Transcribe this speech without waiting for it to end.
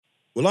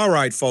Well, all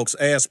right, folks.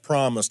 As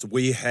promised,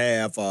 we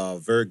have a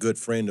very good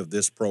friend of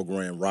this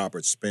program,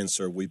 Robert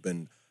Spencer. We've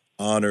been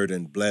honored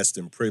and blessed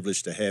and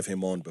privileged to have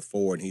him on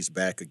before, and he's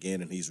back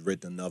again, and he's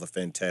written another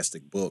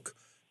fantastic book,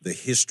 The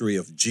History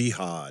of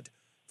Jihad,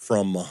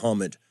 from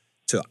Muhammad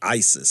to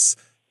ISIS.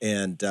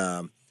 And,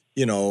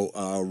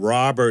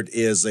 Robert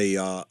is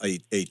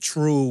a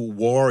true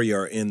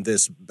warrior in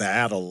this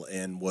battle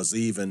and was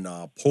even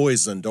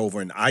poisoned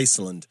over in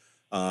Iceland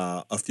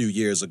a few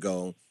years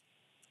ago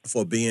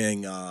for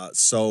being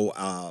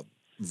so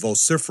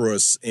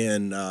vociferous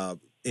in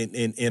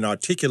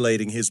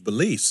articulating his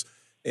beliefs.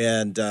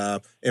 And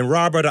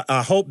Robert,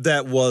 I hope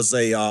that was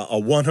a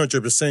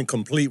 100%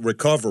 complete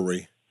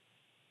recovery.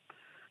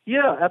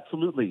 Yeah,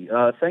 absolutely.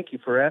 Thank you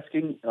for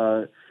asking.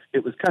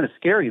 It was kind of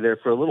scary there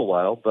for a little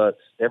while, but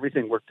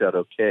everything worked out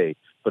okay.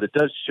 But it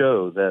does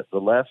show that the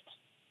left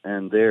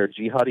and their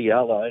jihadi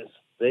allies,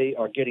 they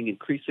are getting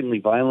increasingly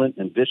violent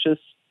and vicious.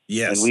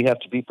 Yes. And we have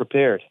to be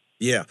prepared.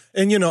 Yeah.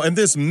 And, and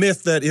this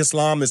myth that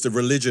Islam is the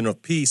religion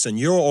of peace, and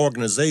your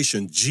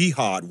organization,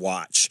 Jihad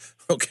Watch,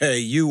 okay,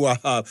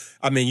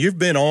 you've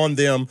been on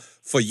them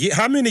for years.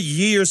 How many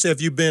years have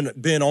you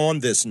been on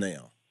this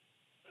now?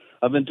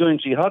 I've been doing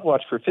Jihad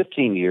Watch for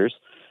 15 years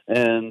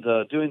and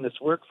doing this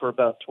work for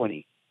about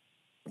 20.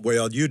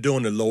 Well, you're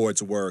doing the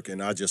Lord's work,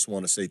 and I just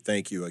want to say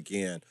thank you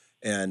again.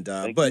 And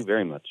thank you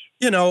very much.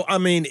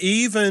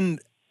 Even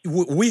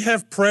we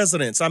have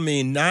presidents.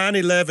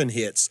 9/11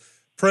 hits.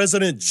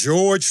 President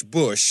George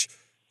Bush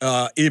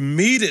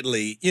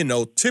immediately,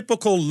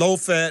 typical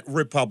low-fat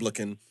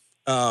Republican,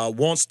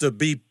 wants to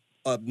be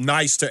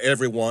nice to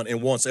everyone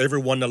and wants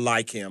everyone to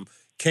like him.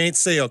 Can't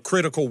say a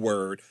critical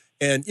word.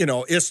 And,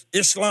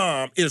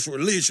 Islam is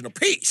religion of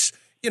peace.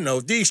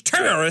 These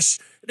terrorists,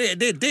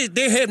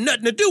 they have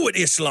nothing to do with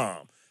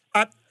Islam.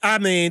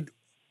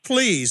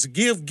 Please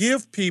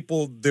give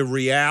people the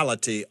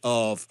reality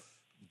of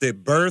the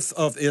birth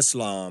of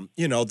Islam.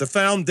 The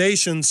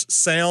foundations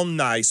sound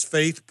nice: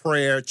 faith,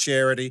 prayer,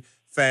 charity,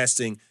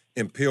 fasting,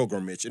 and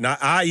pilgrimage. And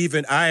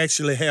I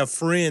actually have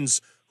friends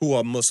who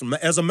are Muslim.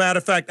 As a matter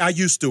of fact, I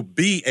used to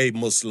be a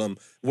Muslim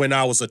when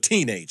I was a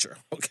teenager.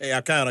 Okay,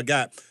 I kind of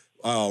got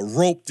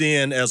roped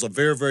in as a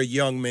very, very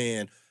young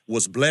man,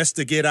 was blessed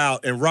to get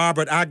out. And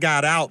Robert, I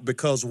got out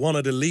because one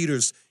of the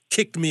leaders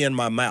kicked me in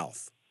my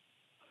mouth.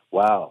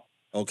 Wow.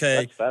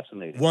 Okay. That's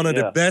fascinating. One of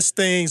the best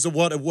things of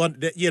what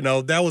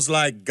that was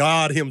like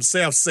God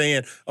himself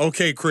saying,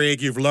 okay,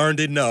 Craig, you've learned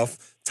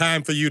enough.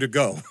 Time for you to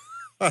go.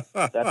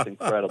 That's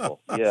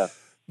incredible. Yeah.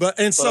 But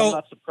I'm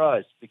not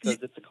surprised because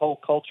it's a whole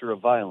culture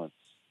of violence.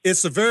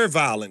 It's a very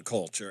violent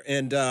culture.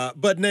 And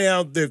but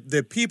now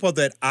the people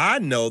that I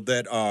know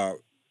that are,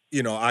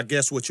 I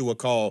guess what you would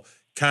call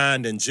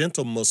kind and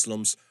gentle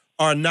Muslims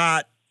are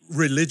not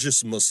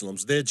religious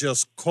Muslims. They're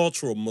just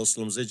cultural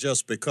Muslims. They're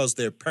just because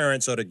their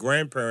parents or their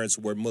grandparents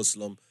were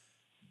Muslim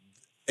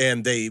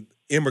and they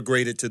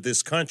immigrated to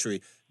this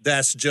country.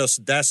 That's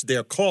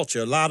their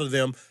culture. A lot of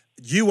them,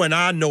 you and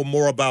I know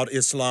more about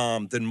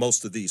Islam than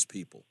most of these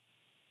people.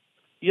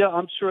 Yeah,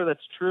 I'm sure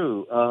that's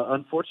true.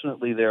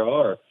 Unfortunately, there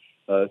are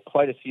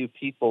quite a few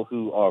people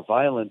who are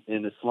violent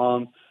in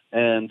Islam.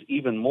 And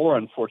even more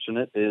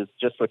unfortunate is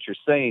just what you're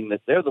saying,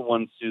 that they're the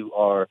ones who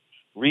are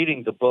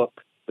reading the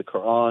book, the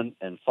Quran,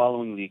 and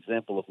following the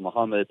example of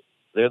Muhammad.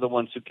 They're the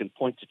ones who can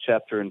point to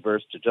chapter and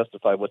verse to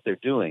justify what they're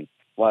doing,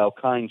 while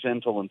kind,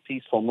 gentle, and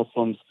peaceful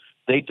Muslims,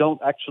 they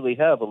don't actually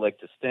have a leg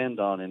to stand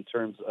on in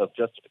terms of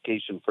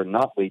justification for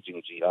not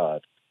waging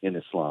jihad in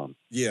Islam.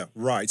 Yeah,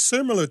 right.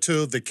 Similar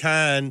to the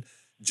kind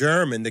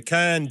German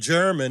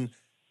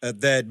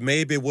that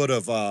maybe would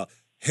have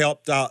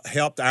helped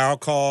our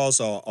cause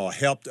or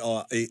helped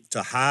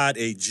to hide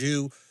a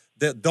Jew.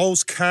 That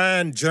those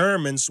kind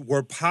Germans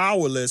were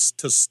powerless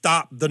to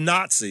stop the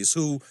Nazis,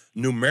 who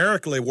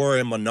numerically were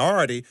a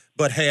minority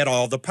but had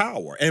all the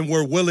power and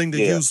were willing to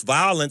use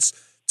violence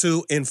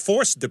to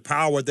enforce the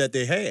power that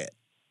they had.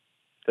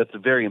 That's a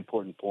very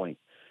important point.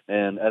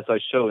 And as I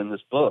show in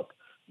this book,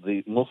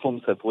 the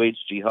Muslims have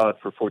waged jihad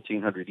for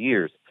 1,400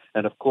 years.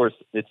 And of course,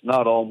 it's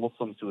not all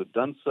Muslims who have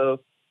done so.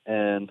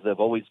 And there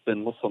have always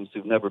been Muslims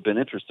who've never been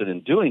interested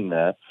in doing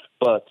that,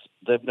 but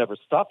they've never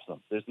stopped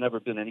them. There's never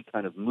been any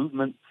kind of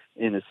movement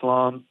in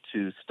Islam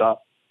to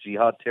stop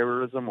jihad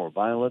terrorism or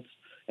violence,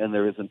 and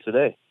there isn't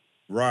today.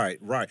 Right.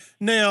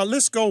 Now,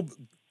 let's go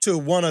to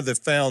one of the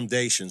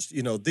foundations.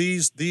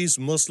 These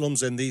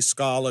Muslims and these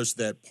scholars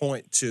that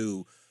point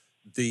to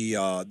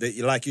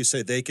like you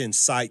said, they can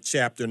cite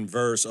chapter and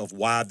verse of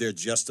why they're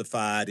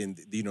justified. And,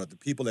 the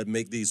people that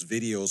make these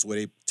videos where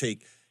they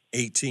take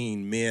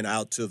 18 men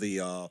out to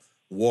the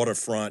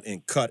waterfront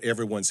and cut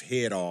everyone's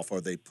head off, or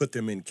they put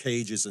them in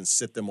cages and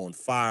set them on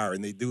fire,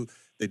 and they do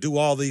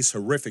all these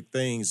horrific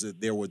things.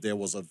 There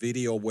was a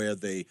video where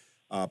they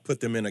put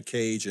them in a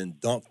cage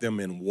and dunked them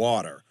in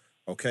water.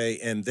 Okay,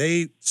 and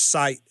they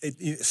cite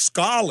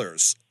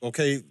scholars.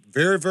 Okay,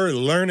 very, very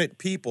learned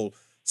people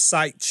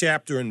cite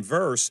chapter and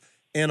verse.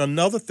 And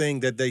another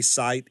thing that they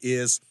cite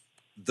is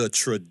the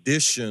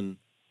tradition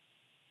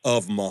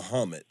of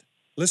Muhammad.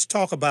 Let's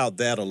talk about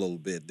that a little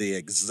bit. The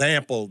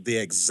example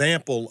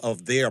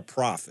of their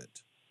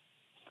prophet.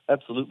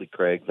 Absolutely,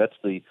 Craig. That's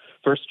the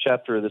first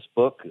chapter of this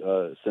book,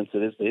 since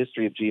it is the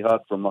history of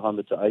jihad from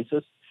Muhammad to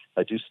ISIS.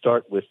 I do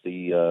start with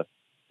the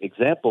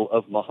example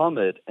of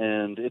Muhammad,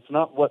 and it's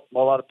not what a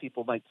lot of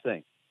people might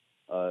think.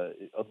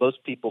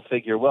 Most people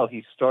figure, well,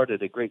 he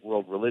started a great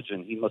world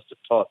religion. He must have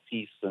taught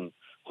peace and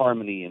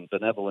harmony and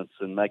benevolence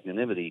and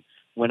magnanimity,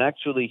 when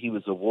actually he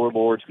was a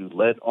warlord who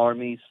led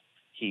armies.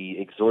 He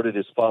exhorted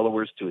his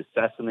followers to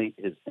assassinate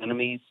his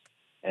enemies,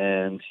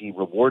 and he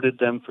rewarded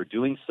them for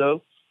doing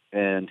so.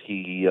 And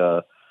he,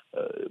 of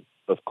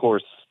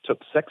course,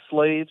 took sex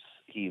slaves.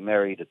 He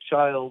married a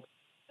child.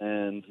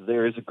 And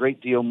there is a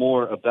great deal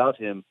more about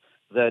him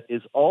that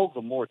is all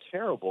the more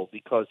terrible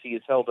because he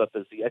is held up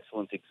as the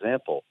excellent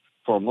example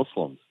for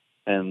Muslims.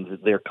 And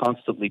they're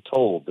constantly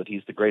told that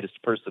he's the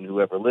greatest person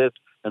who ever lived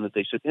and that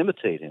they should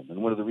imitate him.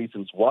 And one of the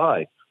reasons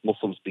why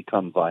Muslims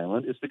become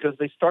violent is because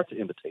they start to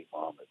imitate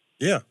Muhammad.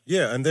 Yeah.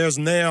 And there's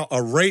now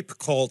a rape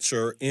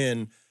culture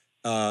in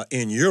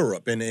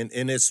Europe, and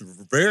it's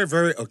very,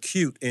 very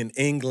acute in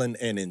England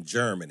and in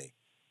Germany.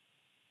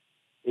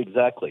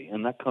 Exactly.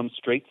 And that comes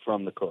straight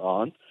from the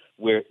Quran,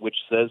 which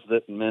says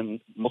that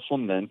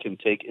Muslim men can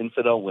take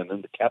infidel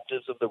women, the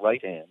captives of the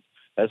right hand,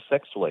 as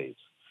sex slaves.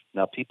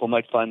 Now, people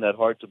might find that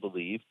hard to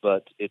believe,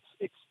 but it's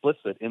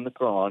explicit in the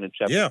Quran in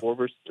chapter 4,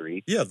 verse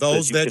 3. Yeah,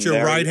 those that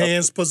your right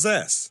hands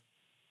possess.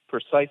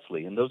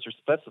 Precisely. And those are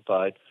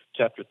specified,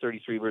 chapter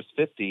 33, verse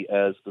 50,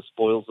 as the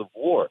spoils of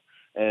war.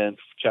 And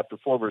chapter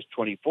 4, verse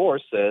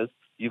 24 says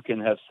you can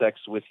have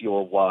sex with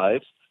your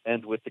wives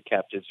and with the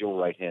captives your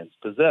right hands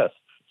possess.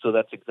 So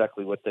that's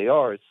exactly what they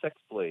are, is sex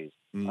slaves.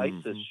 Mm-hmm.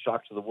 ISIS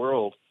shocked the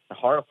world,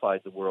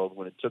 horrified the world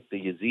when it took the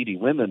Yazidi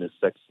women as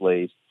sex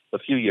slaves a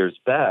few years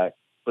back.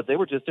 But they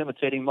were just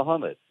imitating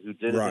Muhammad, who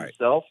did it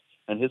himself,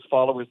 and his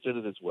followers did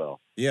it as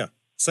well. Yeah.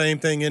 Same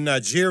thing in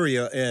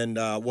Nigeria and,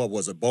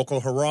 Boko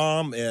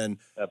Haram? And,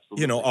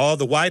 absolutely. All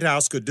the White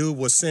House could do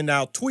was send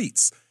out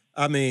tweets.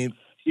 I mean.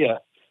 Yeah,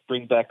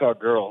 bring back our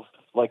girls,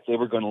 like they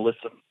were going to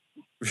listen.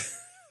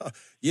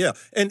 Yeah.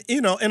 And,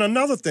 and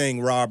another thing,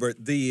 Robert,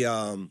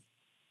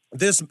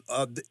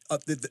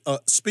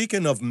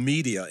 speaking of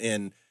media,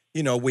 and,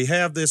 we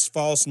have this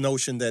false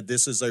notion that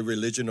this is a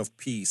religion of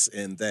peace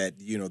and that,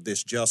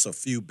 there's just a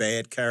few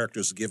bad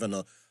characters given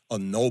a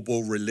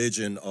noble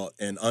religion,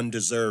 an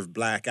undeserved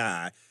black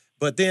eye.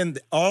 But then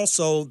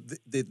also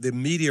the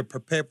media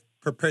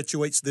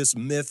perpetuates this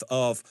myth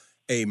of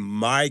a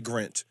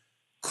migrant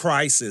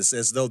crisis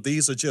as though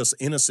these are just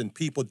innocent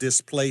people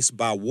displaced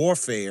by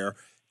warfare.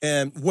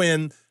 And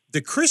when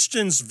the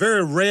Christians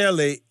very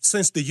rarely,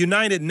 since the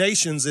United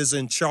Nations is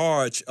in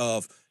charge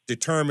of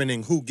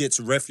determining who gets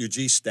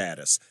refugee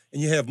status,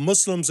 and you have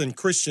Muslims and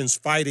Christians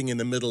fighting in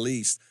the Middle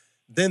East,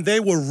 then they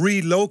will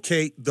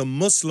relocate the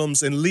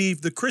Muslims and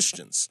leave the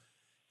Christians.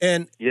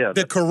 And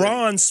the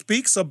Quran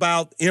speaks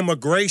about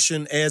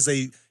immigration as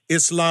a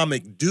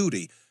Islamic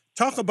duty.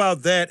 Talk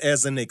about that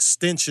as an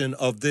extension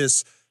of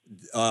this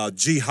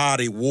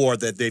jihadi war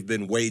that they've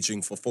been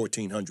waging for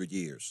 1,400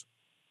 years.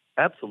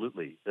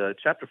 Absolutely.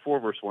 Chapter 4,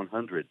 verse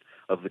 100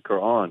 of the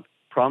Quran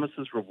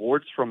promises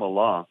rewards from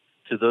Allah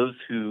to those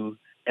who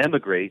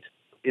emigrate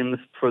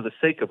for the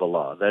sake of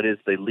Allah. That is,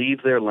 they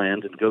leave their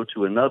land and go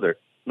to another,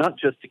 not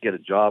just to get a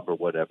job or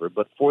whatever,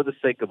 but for the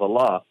sake of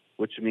Allah,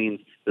 which means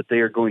that they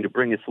are going to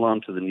bring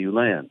Islam to the new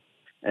land.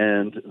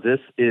 And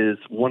this is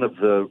one of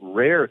the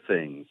rare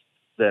things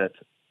that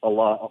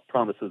Allah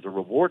promises a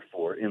reward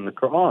for in the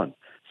Quran.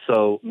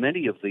 So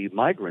many of the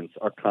migrants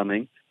are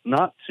coming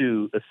not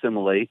to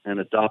assimilate and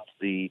adopt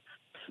the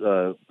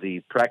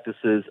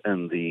practices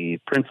and the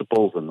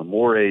principles and the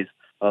mores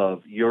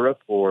of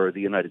Europe or the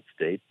United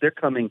States. They're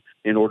coming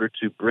in order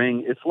to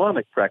bring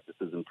Islamic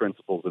practices and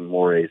principles and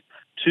mores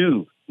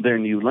to their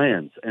new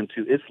lands and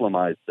to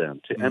Islamize them,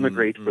 to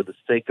emigrate for the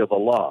sake of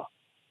Allah.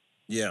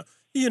 Yeah.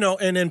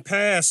 And in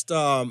past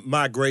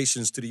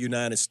migrations to the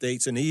United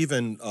States, and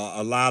even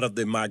a lot of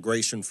the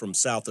migration from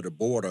south of the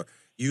border,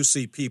 you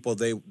see people,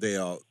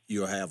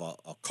 you have a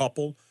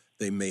couple,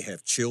 they may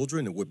have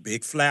children, and with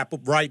big flap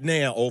up right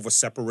now over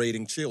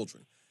separating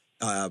children.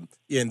 And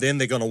then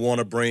they're going to want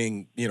to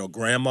bring,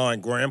 grandma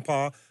and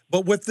grandpa.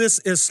 But with this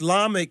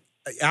Islamic,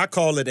 I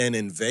call it an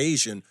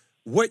invasion,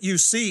 what you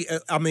see,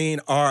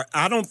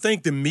 I don't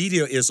think the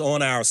media is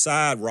on our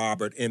side,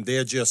 Robert, and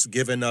they're just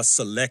giving us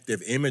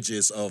selective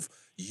images of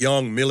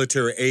young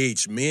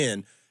military-aged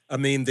men. I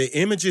mean, the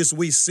images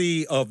we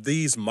see of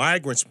these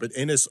migrants,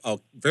 and it's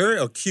very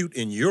acute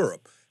in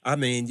Europe. I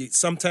mean,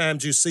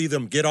 sometimes you see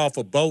them get off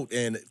a boat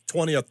and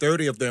 20 or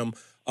 30 of them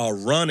are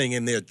running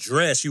in their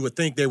dress. You would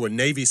think they were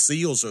Navy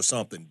SEALs or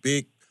something,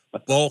 big,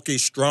 bulky,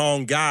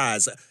 strong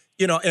guys.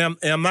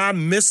 Am I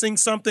missing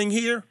something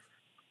here?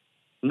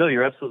 No,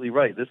 you're absolutely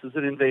right. This is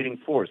an invading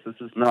force. This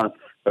is not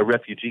a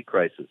refugee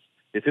crisis.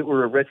 If it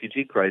were a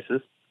refugee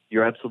crisis,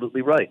 you're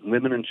absolutely right.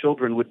 Women and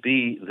children would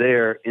be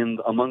there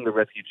among the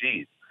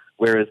refugees,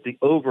 whereas the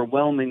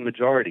overwhelming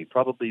majority,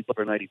 probably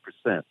over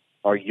 90%,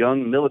 are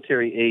young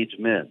military-age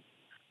men,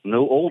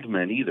 no old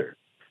men either.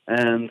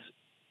 And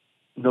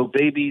no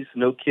babies,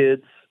 no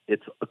kids.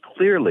 It's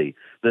clearly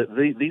that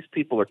these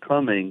people are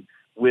coming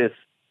with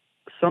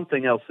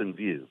something else in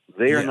view.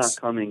 They are not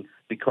coming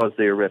because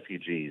they are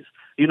refugees.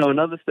 You know,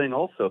 another thing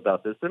also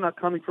about this, they're not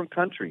coming from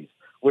countries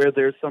where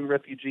there's some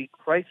refugee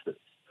crisis.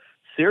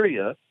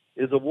 Syria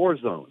is a war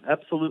zone,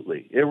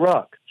 absolutely.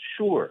 Iraq,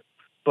 sure.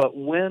 But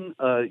when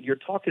you're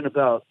talking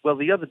about, well,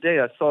 the other day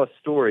I saw a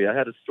story, I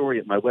had a story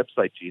at my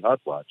website, Jihad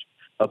Watch,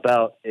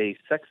 about a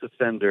sex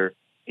offender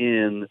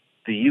in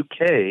the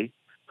UK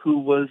who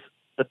was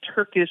a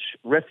Turkish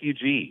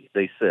refugee,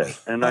 they said.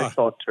 And I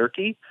thought,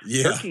 Turkey?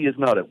 Yeah. Turkey is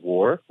not at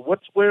war.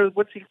 What's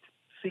he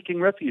seeking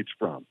refuge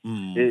from?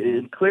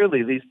 And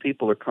clearly these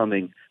people are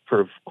coming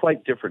for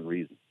quite different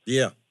reasons.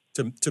 Yeah,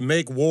 to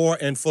make war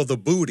and for the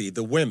booty,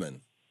 the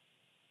women.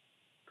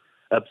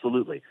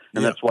 Absolutely.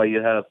 And that's why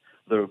you have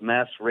the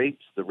mass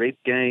rapes, the rape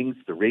gangs,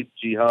 the rape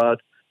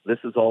jihad. This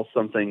is all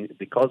something,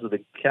 because of the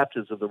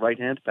captives of the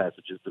right-hand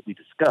passages that we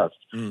discussed,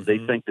 they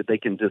think that they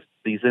can just,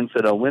 these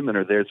infidel women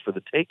are theirs for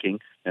the taking,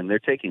 and they're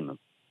taking them.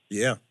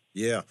 Yeah,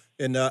 yeah.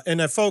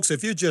 And folks,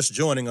 if you're just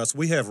joining us,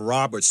 we have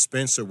Robert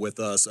Spencer with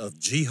us of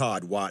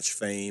Jihad Watch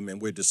fame,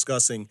 and we're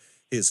discussing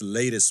his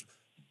latest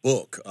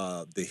book,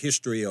 The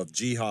History of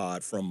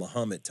Jihad from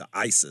Muhammad to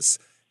ISIS.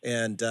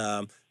 And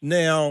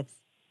now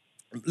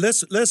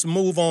let's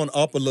move on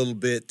up a little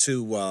bit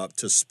to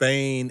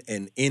Spain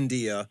and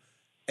India.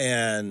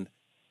 And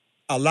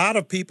a lot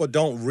of people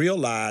don't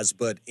realize,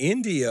 but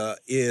India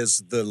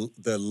is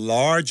the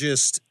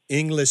largest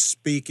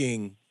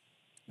English-speaking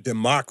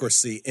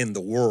democracy in the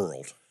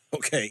world.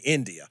 Okay,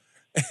 India,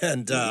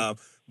 and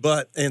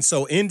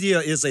so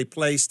India is a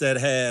place that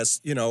has,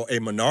 you know, a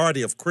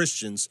minority of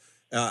Christians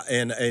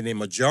and a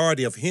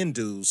majority of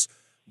Hindus,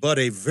 but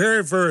a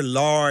very, very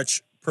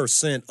large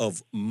percent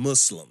of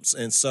Muslims.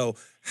 And so,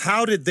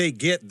 how did they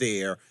get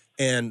there?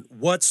 And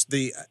what's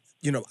the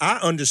I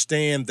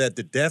understand that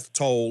the death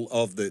toll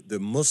of the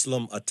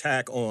Muslim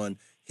attack on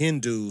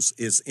Hindus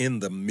is in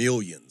the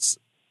millions.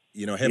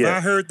 You know, have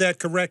I heard that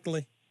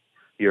correctly?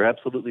 You're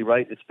absolutely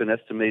right. It's been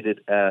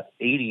estimated at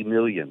 80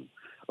 million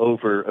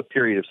over a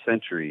period of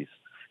centuries.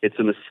 It's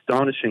an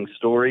astonishing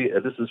story.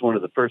 This is one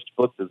of the first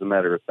books, as a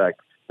matter of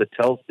fact, that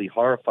tells the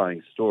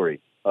horrifying story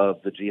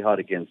of the jihad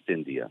against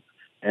India.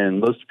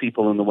 And most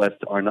people in the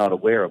West are not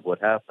aware of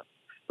what happened.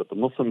 But the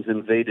Muslims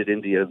invaded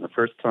India the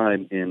first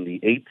time in the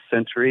 8th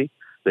century.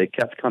 They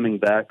kept coming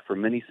back for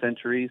many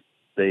centuries.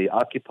 They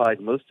occupied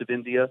most of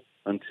India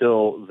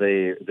until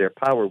their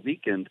power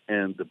weakened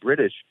and the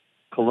British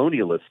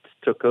colonialists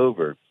took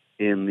over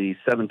in the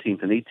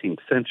 17th and 18th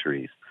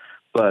centuries.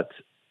 But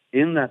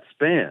in that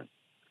span,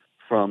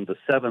 from the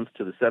 7th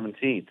to the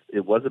 17th,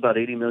 it was about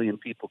 80 million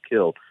people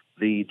killed.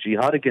 The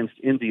jihad against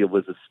India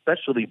was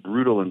especially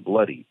brutal and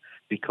bloody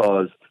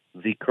because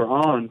the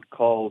Quran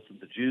calls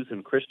the Jews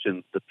and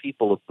Christians the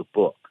people of the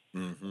book,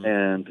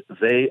 and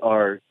they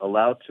are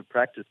allowed to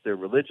practice their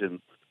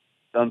religion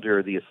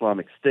under the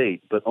Islamic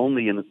State, but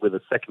only with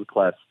a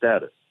second-class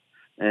status.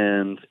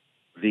 And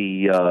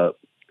the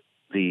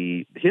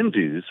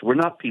Hindus were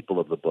not people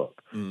of the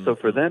book, so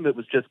for them it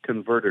was just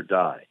convert or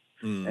die.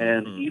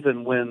 And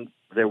even when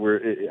there were,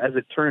 as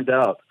it turned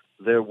out,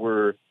 there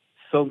were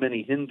so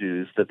many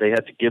Hindus that they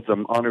had to give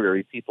them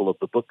honorary people of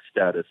the book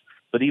status.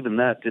 But even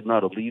that did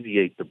not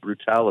alleviate the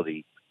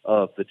brutality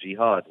of the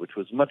jihad, which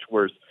was much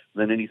worse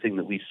than anything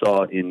that we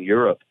saw in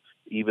Europe,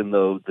 even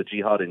though the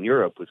jihad in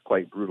Europe was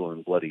quite brutal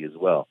and bloody as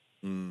well.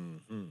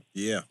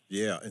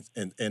 Yeah.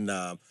 And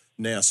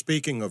now,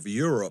 speaking of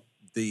Europe,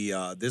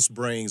 this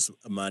brings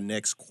my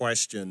next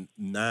question,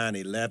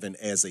 9/11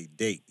 as a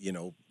date,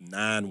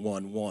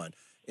 9/11.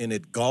 And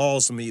it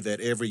galls me that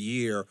every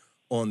year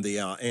on the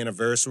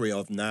anniversary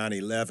of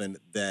 9/11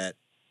 that,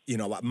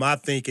 my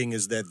thinking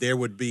is that there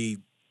would be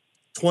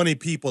 20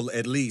 people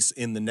at least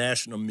in the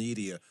national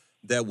media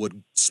that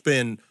would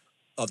spend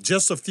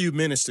just a few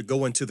minutes to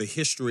go into the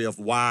history of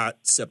why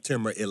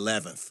September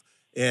 11th.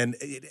 And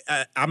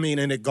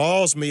it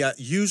galls me.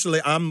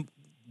 Usually I'm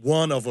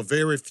one of a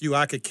very few,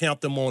 I could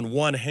count them on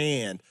one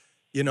hand,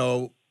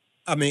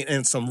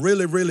 and some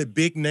really, really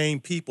big name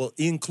people,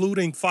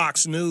 including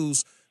Fox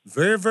News,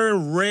 very, very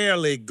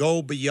rarely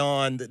go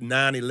beyond the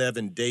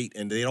 9/11 date,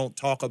 and they don't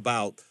talk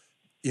about,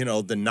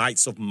 the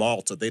Knights of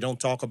Malta. They don't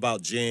talk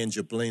about Jan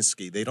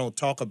Jablinski. They don't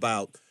talk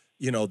about,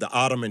 the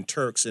Ottoman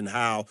Turks and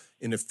how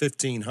in the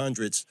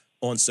 1500s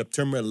on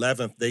September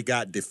 11th they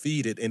got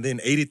defeated, and then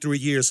 83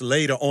 years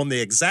later on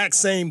the exact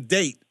same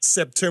date,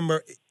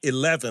 September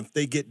 11th,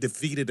 they get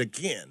defeated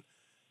again.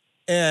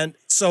 And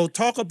so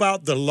talk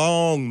about the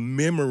long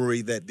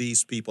memory that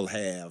these people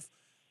have.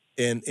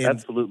 And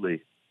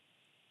Absolutely.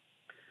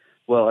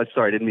 Well, I'm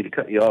sorry, I didn't mean to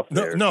cut you off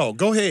there. No,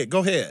 go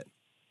ahead.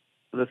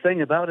 The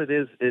thing about it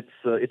is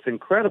it's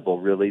incredible,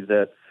 really,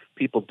 that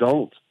people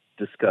don't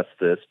discuss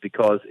this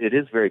because it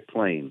is very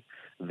plain.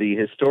 The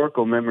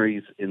historical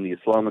memories in the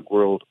Islamic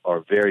world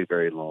are very,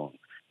 very long.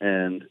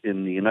 And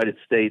in the United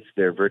States,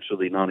 they're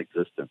virtually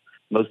non-existent.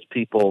 Most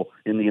people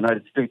in the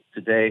United States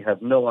today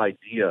have no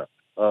idea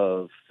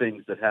of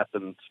things that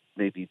happened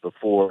maybe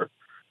before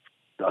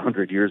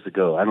 100 years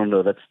ago. I don't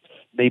know. That's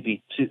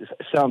maybe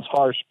sounds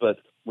harsh, but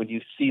when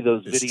you see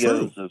those It's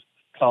videos true. of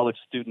college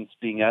students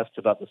being asked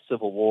about the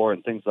Civil War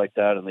and things like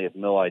that, and they have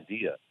no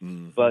idea.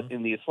 But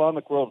in the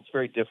Islamic world, it's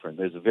very different.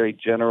 There's a very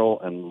general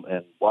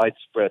and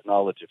widespread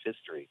knowledge of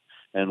history.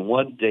 And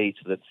one date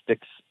that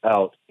sticks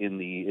out in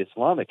the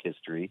Islamic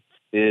history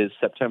is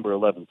September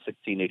 11th,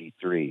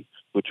 1683,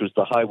 which was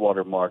the high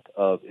water mark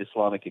of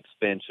Islamic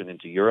expansion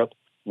into Europe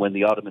when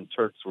the Ottoman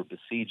Turks were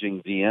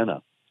besieging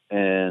Vienna.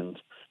 And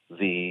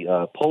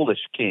the Polish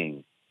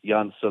king,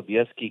 Jan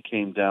Sobieski,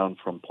 came down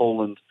from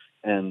Poland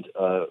and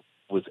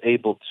was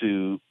able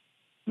to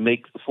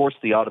force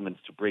the Ottomans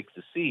to break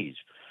the siege.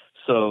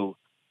 So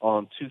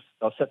on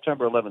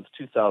September 11th,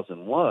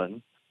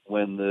 2001,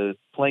 when the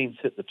planes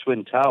hit the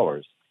Twin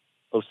Towers,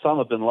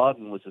 Osama bin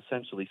Laden was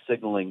essentially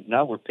signaling,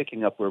 now we're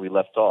picking up where we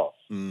left off.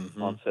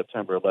 On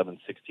September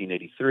 11th,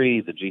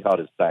 1683, the jihad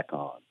is back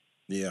on.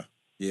 Yeah.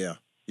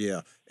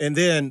 And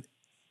then,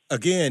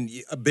 again,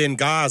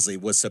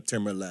 Benghazi was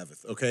September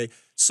 11th, okay?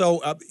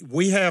 So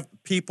we have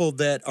people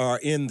that are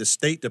in the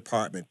State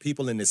Department,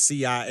 people in the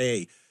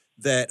CIA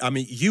that, I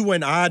mean, you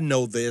and I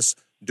know this.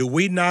 Do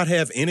we not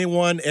have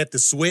anyone at the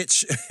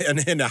switch and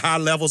in the high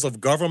levels of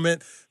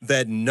government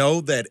that know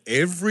that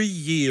every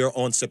year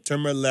on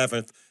September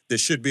 11th, there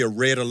should be a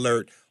red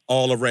alert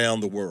all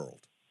around the world?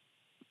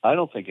 I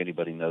don't think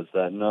anybody knows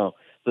that, no.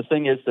 The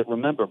thing is that,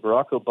 remember,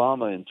 Barack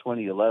Obama in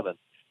 2011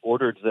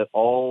 ordered that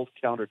all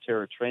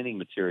counterterror training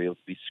materials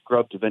be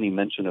scrubbed of any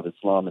mention of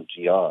Islam and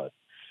jihad.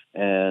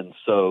 And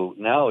so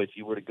now if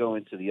you were to go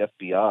into the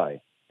FBI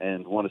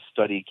and want to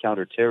study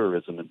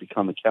counterterrorism and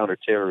become a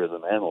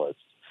counterterrorism analyst,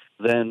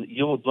 then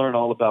you would learn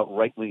all about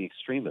right-wing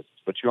extremists,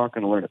 but you aren't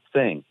going to learn a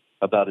thing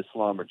about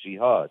Islam or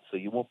jihad. So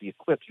you won't be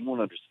equipped. You won't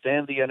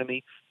understand the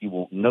enemy. You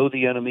won't know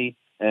the enemy.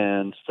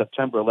 And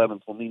September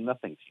 11th will mean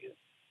nothing to you.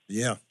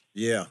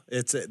 Yeah.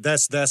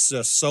 That's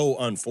just so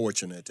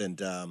unfortunate.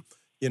 And,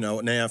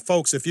 now,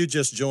 folks, if you're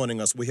just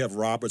joining us, we have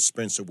Robert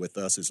Spencer with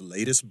us. His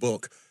latest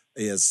book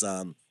is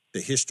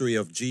The History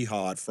of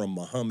Jihad, From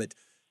Muhammad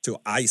to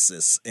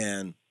ISIS.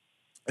 And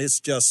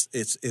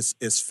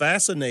it's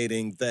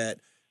fascinating that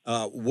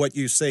what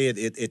you said,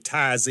 it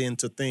ties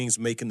into things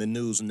making the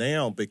news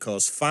now,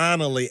 because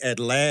finally, at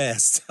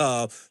last,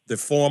 the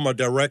former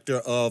director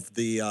of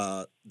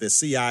the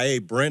CIA,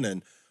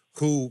 Brennan,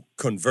 who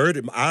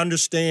converted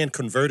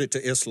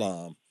to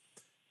Islam,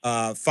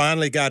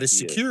 finally got his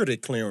security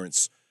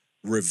clearance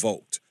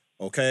revoked.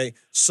 Okay,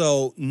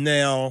 so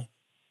now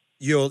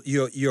your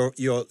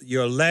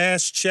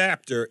last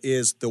chapter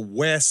is the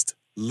West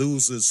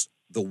loses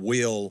the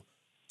will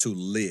to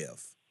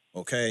live.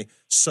 Okay,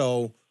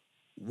 so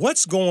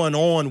what's going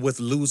on with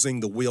losing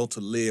the will to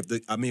live?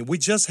 We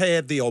just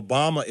had the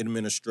Obama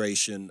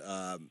administration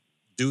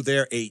do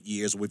their 8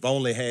 years. We've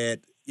only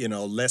had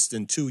less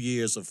than 2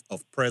 years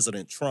of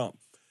President Trump,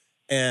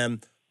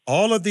 and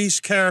all of these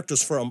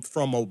characters from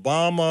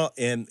Obama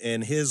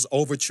and his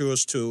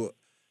overtures to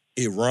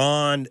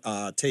Iran,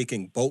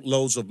 taking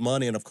boatloads of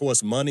money, and of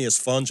course money is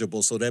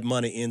fungible, so that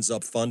money ends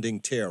up funding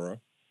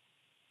terror,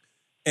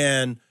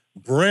 and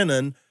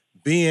Brennan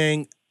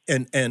being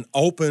an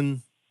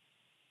open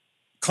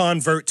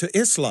convert to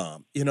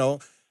Islam.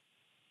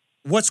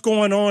 What's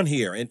going on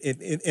here?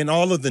 And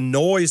all of the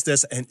noise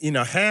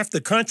half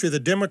the country, the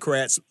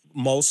Democrats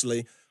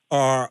mostly,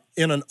 are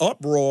in an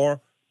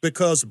uproar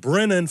because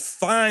Brennan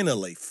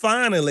finally,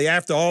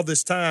 after all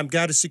this time,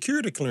 got his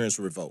security clearance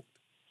revoked.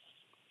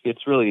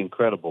 It's really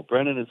incredible.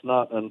 Brennan is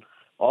not an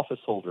office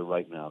holder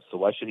right now, so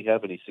why should he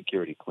have any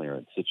security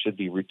clearance? It should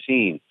be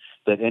routine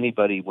that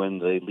anybody, when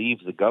they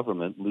leave the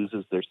government,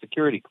 loses their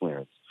security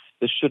clearance.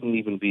 This shouldn't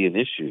even be an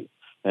issue.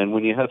 And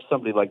when you have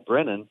somebody like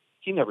Brennan,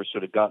 he never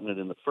should have gotten it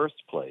in the first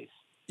place.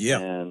 Yeah,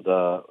 and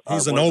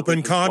he's an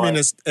open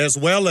communist as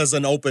well as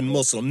an open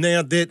Muslim.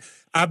 Now,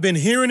 I've been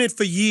hearing it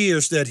for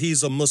years that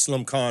he's a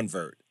Muslim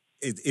convert.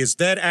 Is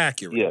that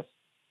accurate? Yes.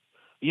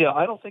 Yeah,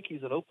 I don't think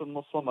he's an open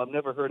Muslim. I've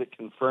never heard it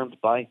confirmed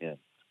by him.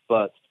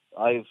 But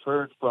I've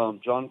heard from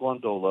John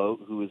Guandolo,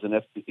 who was an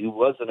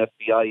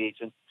FBI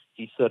agent.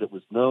 He said it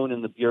was known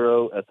in the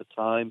Bureau at the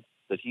time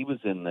that he was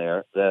in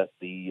there that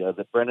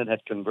that Brennan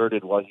had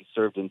converted while he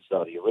served in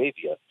Saudi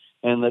Arabia,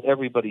 and that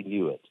everybody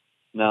knew it.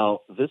 Now,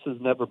 this has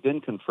never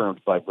been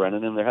confirmed by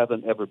Brennan, and there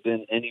haven't ever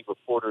been any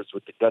reporters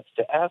with the guts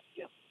to ask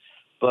him.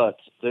 But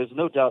there's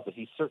no doubt that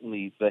he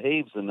certainly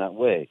behaves in that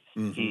way.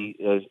 Mm-hmm.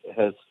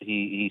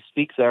 He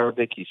speaks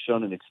Arabic. He's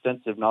shown an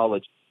extensive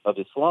knowledge of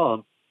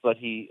Islam, but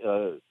he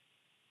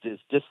is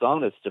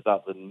dishonest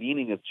about the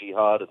meaning of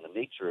jihad and the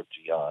nature of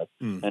jihad,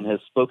 and has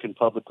spoken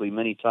publicly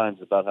many times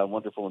about how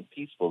wonderful and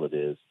peaceful it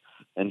is.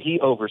 And he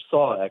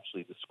oversaw,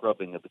 actually, the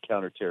scrubbing of the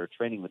counterterror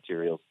training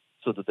materials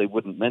so that they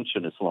wouldn't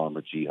mention Islam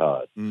or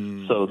jihad.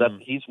 So that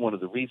he's one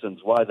of the reasons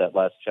why that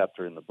last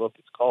chapter in the book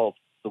is called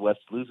The West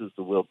Loses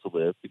the Will to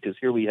Live, because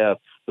here we have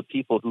the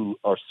people who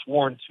are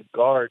sworn to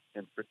guard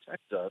and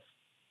protect us,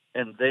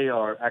 and they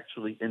are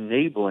actually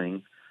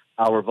enabling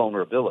our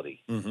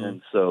vulnerability. Mm-hmm.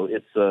 And so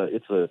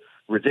it's a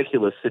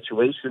ridiculous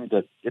situation.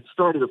 That it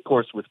started, of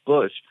course, with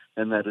Bush,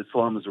 and that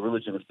Islam is a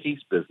religion of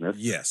peace business.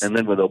 Yes. And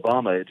then with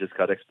Obama, it just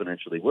got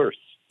exponentially worse.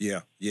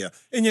 Yeah, yeah,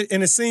 and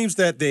it seems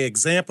that the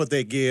example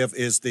they give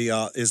is the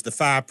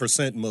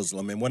 5%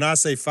 Muslim, and when I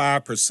say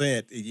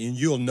 5%, and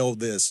you'll know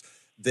this,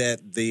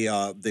 that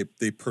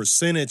the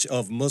percentage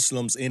of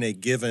Muslims in a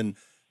given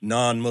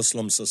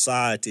non-Muslim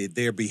society,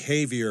 their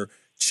behavior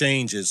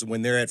changes.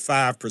 When they're at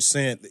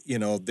 5%, you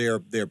know,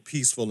 they're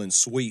peaceful and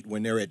sweet.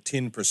 When they're at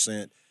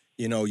 10%,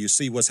 you know, you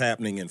see what's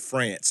happening in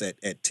France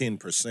at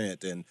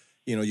 10%, and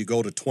you know, you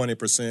go to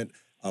 20%.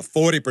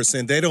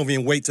 40%, they don't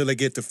even wait till they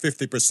get to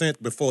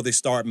 50% before they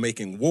start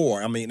making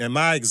war. I mean, am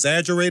I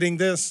exaggerating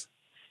this?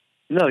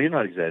 No, you're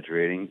not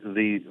exaggerating.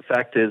 The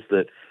fact is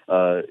that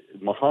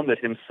Muhammad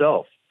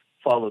himself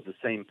followed the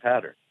same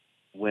pattern.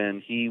 When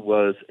he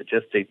was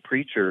just a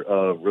preacher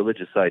of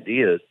religious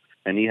ideas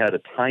and he had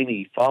a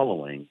tiny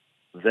following,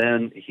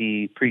 then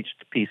he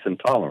preached peace and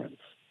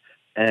tolerance.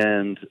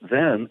 And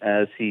then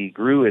as he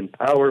grew in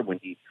power, when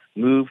he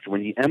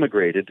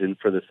emigrated, and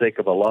for the sake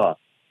of Allah,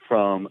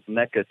 from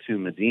Mecca to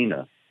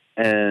Medina,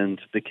 and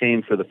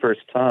became for the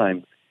first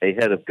time a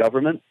head of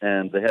government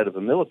and the head of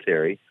a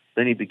military,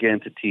 then he began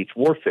to teach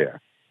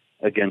warfare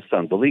against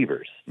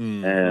unbelievers.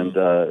 Mm-hmm.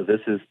 And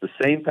this is the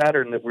same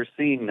pattern that we're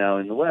seeing now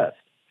in the West,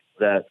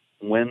 that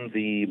when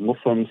the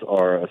Muslims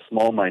are a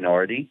small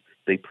minority,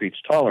 they preach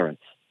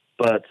tolerance.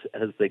 But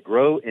as they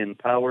grow in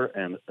power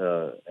and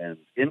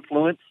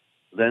influence,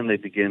 then they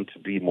begin to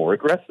be more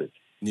aggressive.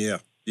 Yeah.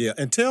 Yeah,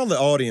 and tell the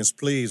audience,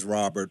 please,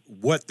 Robert,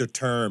 what the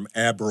term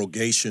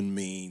abrogation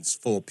means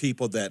for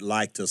people that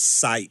like to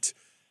cite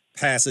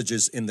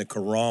passages in the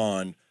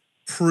Quran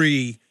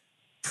pre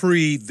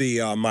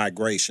the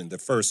migration, the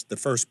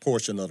first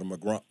portion of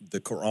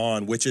the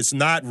Quran, which is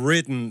not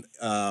written.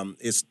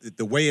 It's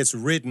the way it's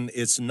written.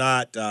 It's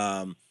not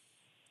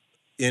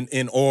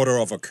in order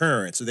of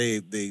occurrence.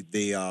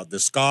 The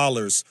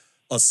scholars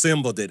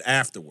assembled it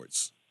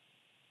afterwards.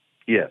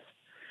 Yes.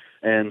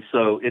 And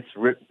so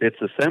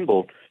it's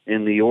assembled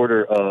in the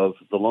order of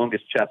the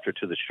longest chapter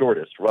to the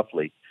shortest,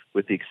 roughly,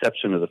 with the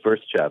exception of the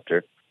first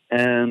chapter.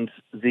 And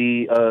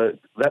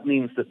that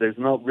means that there's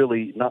not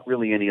really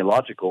any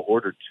logical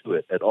order to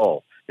it at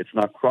all. It's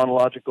not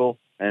chronological,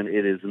 and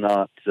it is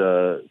not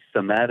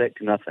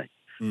thematic, nothing.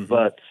 Mm-hmm.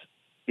 But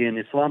in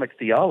Islamic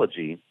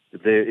theology,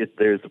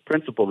 there's a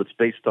principle that's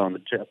based on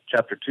the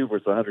chapter 2,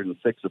 verse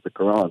 106 of the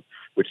Quran,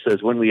 which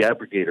says, when we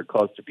abrogate or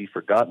cause to be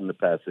forgotten the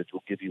passage,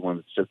 we'll give you one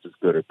that's just as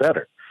good or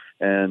better.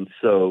 And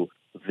so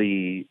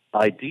the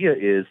idea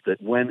is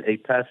that when a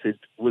passage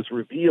was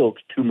revealed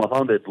to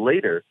Muhammad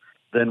later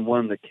than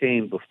one that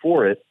came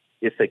before it,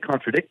 if they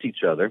contradict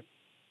each other,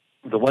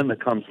 the one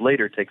that comes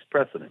later takes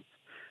precedence.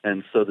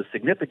 And so the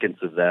significance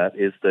of that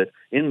is that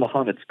in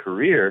Muhammad's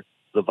career,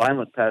 the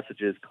violent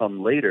passages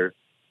come later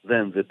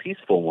than the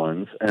peaceful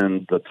ones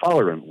and the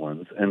tolerant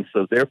ones, and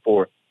so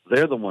therefore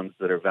they're the ones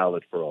that are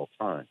valid for all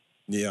time.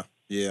 Yeah,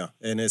 yeah,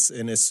 and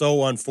it's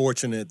so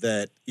unfortunate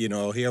that, you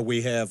know, here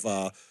we have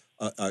a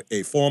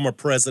former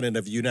president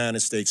of the United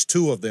States,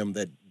 two of them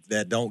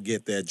that don't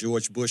get that.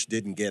 George Bush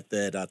didn't get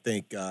that. I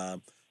think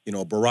you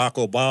know, Barack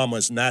Obama,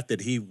 is not that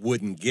he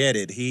wouldn't get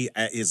it. He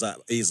is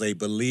a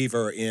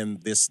believer in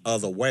this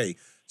other way.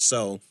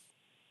 So,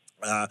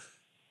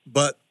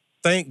 but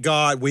thank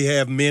God we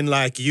have men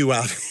like you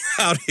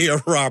out here,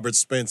 Robert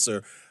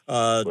Spencer,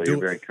 you're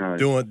very kind.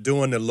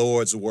 doing the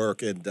Lord's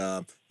work, and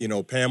you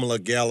know, Pamela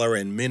Geller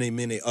and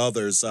many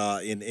others,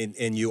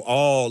 and you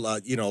all,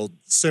 you know,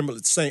 similar.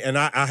 And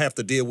I have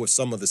to deal with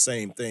some of the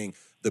same thing,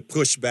 the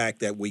pushback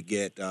that we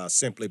get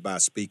simply by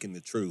speaking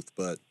the truth.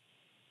 But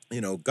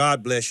you know,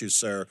 God bless you,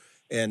 sir.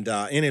 And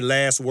any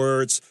last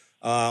words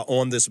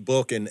on this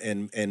book,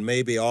 and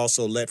maybe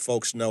also let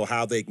folks know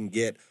how they can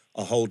get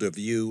a hold of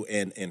you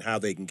and how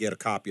they can get a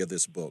copy of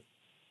this book.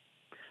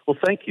 Well,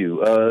 thank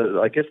you.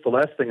 I guess the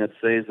last thing I'd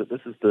say is that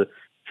this is the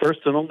first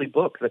and only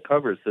book that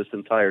covers this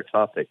entire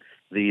topic,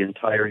 the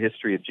entire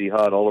history of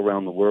jihad all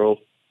around the world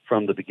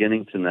from the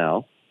beginning to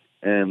now.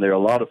 And there are a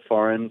lot of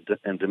foreign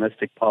and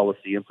domestic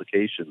policy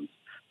implications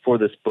for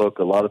this book.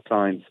 A lot of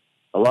times,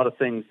 a lot of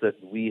things that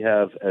we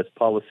have as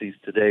policies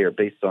today are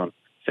based on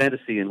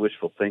fantasy and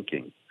wishful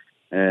thinking.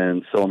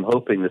 And so I'm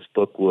hoping this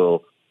book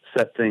will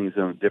set things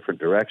in a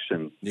different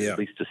direction, at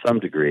least to some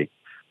degree.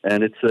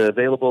 And it's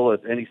available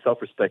at any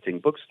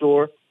self-respecting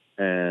bookstore,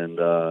 and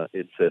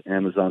it's at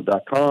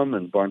Amazon.com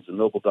and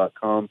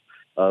BarnesandNoble.com.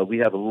 We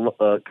have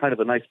a kind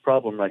of a nice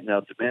problem right now.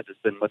 Demand has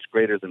been much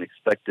greater than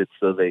expected,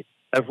 so they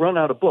have run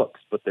out of books,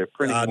 but they're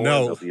printing more, and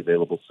they'll be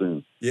available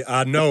soon. Yeah,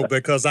 I know,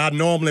 because I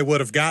normally would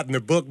have gotten the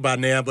book by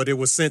now, but it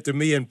was sent to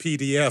me in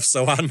PDF,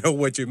 so I know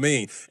what you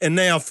mean. And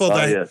now for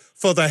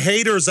the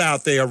haters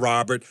out there,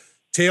 Robert,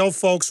 tell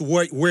folks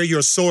where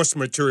your source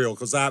material,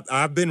 because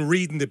I've been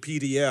reading the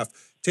PDF.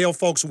 Tell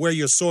folks where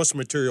your source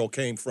material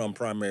came from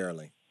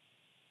primarily.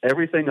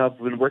 Everything I've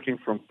been working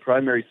from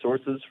primary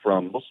sources,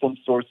 from Muslim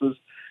sources.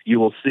 You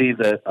will see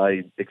that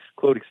I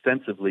quote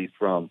extensively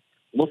from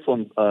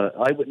Muslim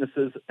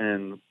eyewitnesses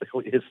and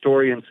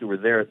historians who were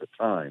there at the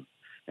time.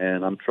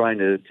 And I'm trying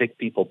to take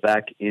people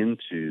back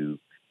into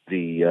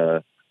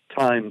the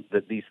time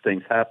that these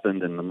things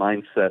happened and the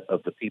mindset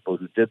of the people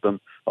who did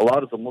them. A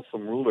lot of the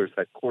Muslim rulers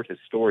had court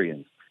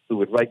historians who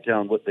would write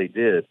down what they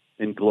did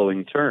in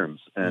glowing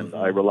terms. And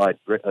I relied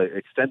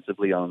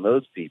extensively on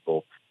those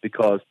people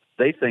because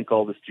they think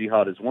all this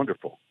jihad is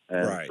wonderful.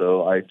 And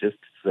so I just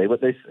say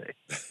what they say.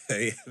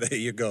 Hey, there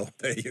you go.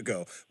 There you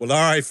go. Well,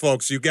 all right,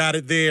 folks, you got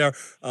it there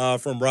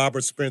from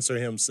Robert Spencer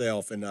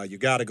himself. And you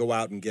got to go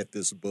out and get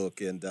this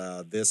book. And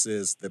this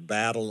is the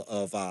battle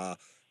of our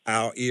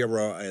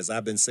era, as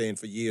I've been saying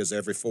for years,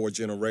 every 4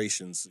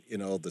 generations. You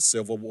know, the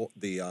Civil War,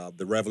 the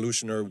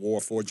Revolutionary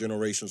War, 4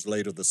 generations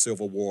later, the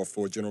Civil War,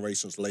 4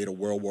 generations later,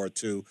 World War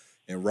II.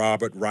 And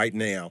Robert, right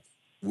now,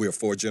 we're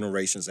 4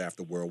 generations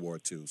after World War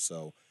II.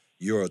 So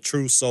you're a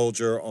true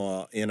soldier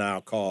in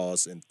our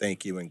cause, and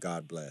thank you, and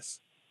God bless.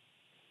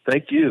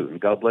 Thank you, and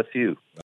God bless you.